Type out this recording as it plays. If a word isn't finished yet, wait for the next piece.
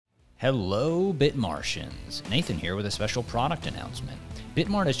Hello, Bitmartians. Nathan here with a special product announcement.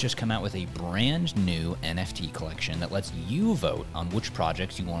 Bitmart has just come out with a brand new NFT collection that lets you vote on which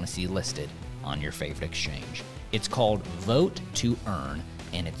projects you want to see listed on your favorite exchange. It's called Vote to Earn,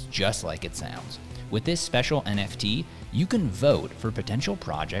 and it's just like it sounds. With this special NFT, you can vote for potential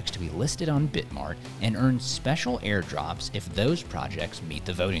projects to be listed on Bitmart and earn special airdrops if those projects meet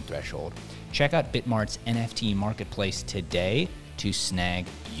the voting threshold. Check out Bitmart's NFT marketplace today to snag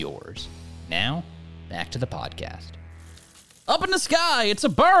yours. Now, back to the podcast. Up in the sky, it's a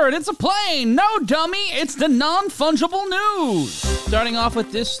bird, it's a plane. No, dummy, it's the non-fungible news. Starting off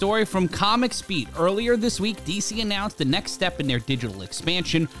with this story from Comics Beat. Earlier this week, DC announced the next step in their digital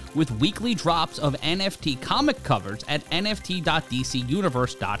expansion with weekly drops of NFT comic covers at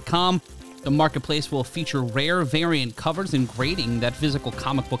nft.dcuniverse.com. The marketplace will feature rare variant covers and grading that physical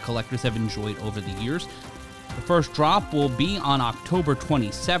comic book collectors have enjoyed over the years. The first drop will be on October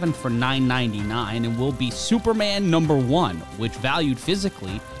 27th for $9.99 and will be Superman #1, which valued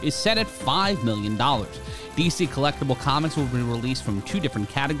physically is set at $5 million. DC collectible comics will be released from two different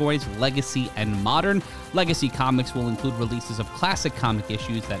categories, Legacy and Modern. Legacy comics will include releases of classic comic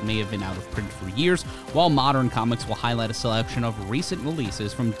issues that may have been out of print for years, while Modern comics will highlight a selection of recent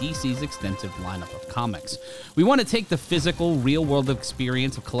releases from DC's extensive lineup of comics. We want to take the physical, real-world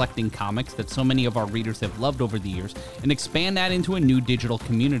experience of collecting comics that so many of our readers have loved over the years and expand that into a new digital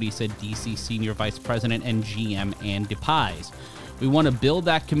community, said DC Senior Vice President and GM Ann DePies. We want to build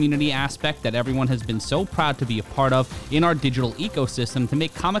that community aspect that everyone has been so proud to be a part of in our digital ecosystem to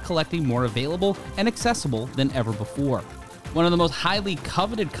make comic collecting more available and accessible than ever before. One of the most highly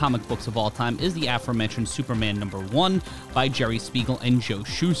coveted comic books of all time is the aforementioned Superman #1 by Jerry Spiegel and Joe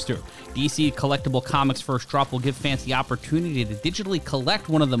Shuster. DC collectible comics first drop will give fans the opportunity to digitally collect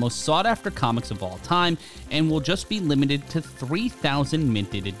one of the most sought-after comics of all time and will just be limited to 3,000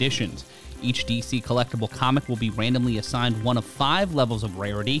 minted editions. Each DC collectible comic will be randomly assigned one of 5 levels of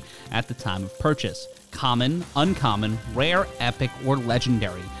rarity at the time of purchase: common, uncommon, rare, epic, or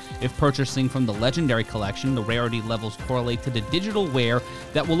legendary. If purchasing from the legendary collection, the rarity levels correlate to the digital wear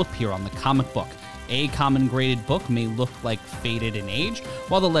that will appear on the comic book. A common graded book may look like faded in age,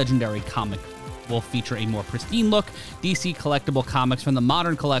 while the legendary comic will feature a more pristine look. DC collectible comics from the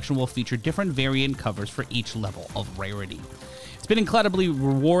Modern collection will feature different variant covers for each level of rarity. It's been incredibly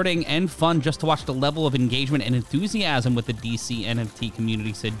rewarding and fun just to watch the level of engagement and enthusiasm with the DC NFT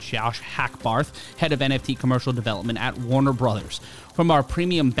community, said Josh Hackbarth, head of NFT commercial development at Warner Brothers. From our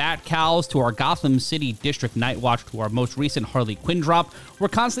premium Bat Cows to our Gotham City District Nightwatch to our most recent Harley Quinn drop, we're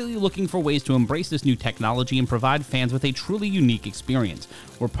constantly looking for ways to embrace this new technology and provide fans with a truly unique experience.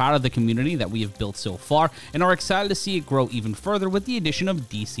 We're proud of the community that we have built so far and are excited to see it grow even further with the addition of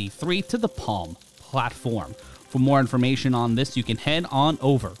DC3 to the Palm platform. For more information on this, you can head on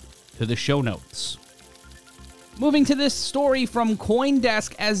over to the show notes. Moving to this story from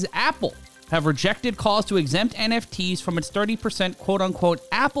CoinDesk, as Apple have rejected calls to exempt NFTs from its 30% quote-unquote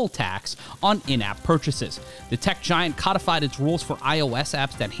Apple tax on in-app purchases. The tech giant codified its rules for iOS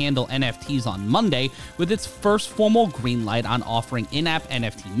apps that handle NFTs on Monday with its first formal green light on offering in-app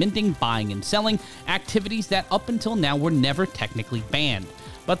NFT minting, buying, and selling, activities that up until now were never technically banned.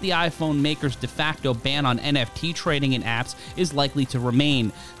 But the iPhone maker's de facto ban on NFT trading in apps is likely to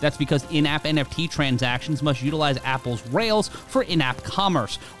remain. That's because in-app NFT transactions must utilize Apple's rails for in-app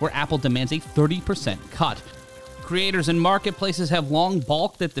commerce, where Apple demands a 30% cut. Creators and marketplaces have long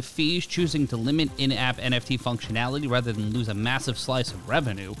balked at the fees, choosing to limit in-app NFT functionality rather than lose a massive slice of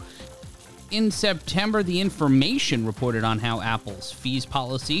revenue. In September, The Information reported on how Apple's fees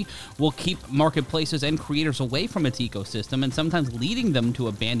policy will keep marketplaces and creators away from its ecosystem and sometimes leading them to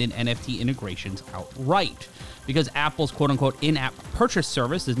abandon NFT integrations outright. Because Apple's quote-unquote in-app purchase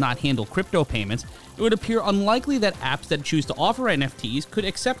service does not handle crypto payments, it would appear unlikely that apps that choose to offer NFTs could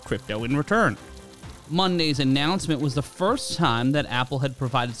accept crypto in return. Monday's announcement was the first time that Apple had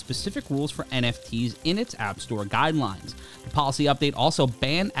provided specific rules for NFTs in its App Store guidelines. The policy update also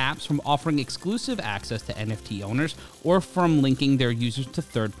banned apps from offering exclusive access to NFT owners or from linking their users to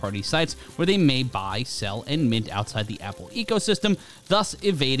third-party sites where they may buy, sell, and mint outside the Apple ecosystem, thus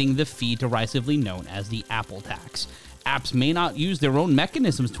evading the fee derisively known as the Apple tax. Apps may not use their own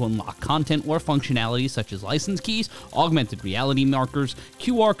mechanisms to unlock content or functionalities such as license keys, augmented reality markers,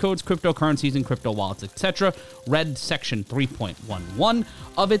 QR codes, cryptocurrencies, and crypto wallets, etc., read Section 3.11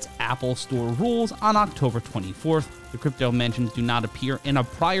 of its Apple Store rules on October 24th. The crypto mentions do not appear in a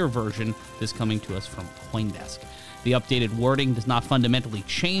prior version. This coming to us from CoinDesk. The updated wording does not fundamentally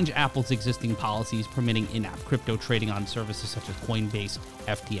change Apple's existing policies permitting in-app crypto trading on services such as Coinbase,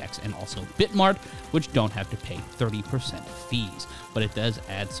 FTX, and also Bitmart, which don't have to pay 30% fees. But it does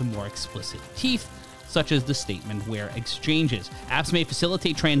add some more explicit teeth, such as the statement where exchanges, apps may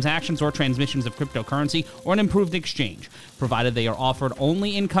facilitate transactions or transmissions of cryptocurrency or an improved exchange, provided they are offered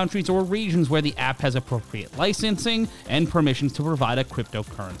only in countries or regions where the app has appropriate licensing and permissions to provide a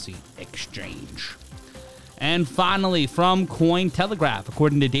cryptocurrency exchange. And finally, from Cointelegraph,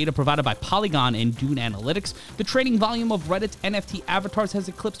 according to data provided by Polygon and Dune Analytics, the trading volume of Reddit's NFT avatars has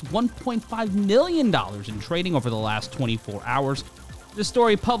eclipsed $1.5 million in trading over the last 24 hours. The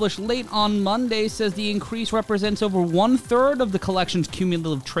story published late on Monday says the increase represents over 1/3 of the collection's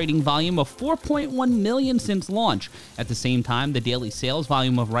cumulative trading volume of 4.1 million since launch. At the same time, the daily sales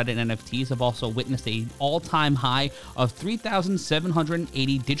volume of Reddit NFTs have also witnessed an all-time high of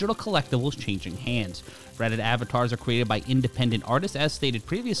 3,780 digital collectibles changing hands. Reddit avatars are created by independent artists, as stated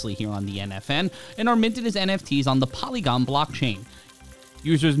previously here on the NFN, and are minted as NFTs on the Polygon blockchain.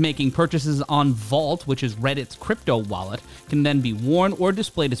 Users making purchases on Vault, which is Reddit's crypto wallet, can then be worn or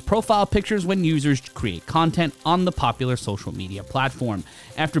displayed as profile pictures when users create content on the popular social media platform.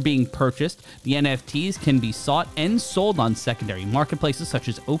 After being purchased, the NFTs can be sought and sold on secondary marketplaces such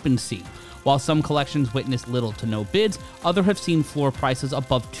as OpenSea. While some collections witness little to no bids, others have seen floor prices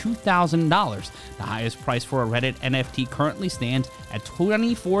above $2,000. The highest price for a Reddit NFT currently stands at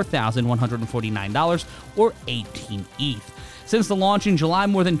 $24,149 or 18 ETH. Since the launch in July,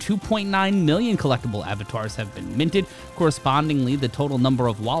 more than 2.9 million collectible avatars have been minted. Correspondingly, the total number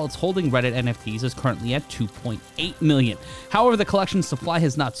of wallets holding Reddit NFTs is currently at 2.8 million. However, the collection's supply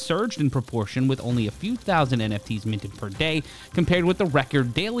has not surged in proportion, with only a few thousand NFTs minted per day, compared with the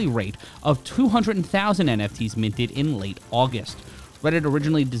record daily rate of 200,000 NFTs minted in late August. Reddit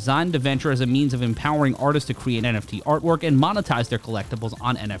originally designed the venture as a means of empowering artists to create NFT artwork and monetize their collectibles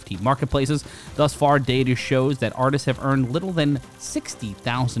on NFT marketplaces. Thus far, data shows that artists have earned little than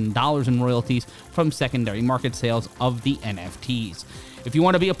 $60,000 in royalties from secondary market sales of the NFTs. If you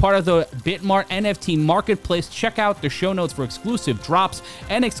want to be a part of the Bitmart NFT marketplace, check out the show notes for exclusive drops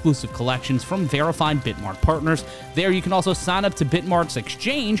and exclusive collections from verified Bitmart partners. There you can also sign up to Bitmart's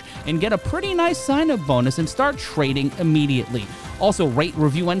exchange and get a pretty nice sign-up bonus and start trading immediately. Also, rate,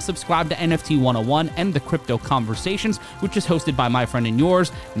 review, and subscribe to NFT 101 and the Crypto Conversations, which is hosted by my friend and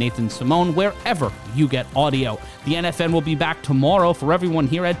yours, Nathan Simone, wherever you get audio. The NFN will be back tomorrow. For everyone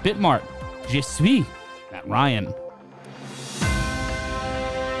here at Bitmart, je suis Matt Ryan.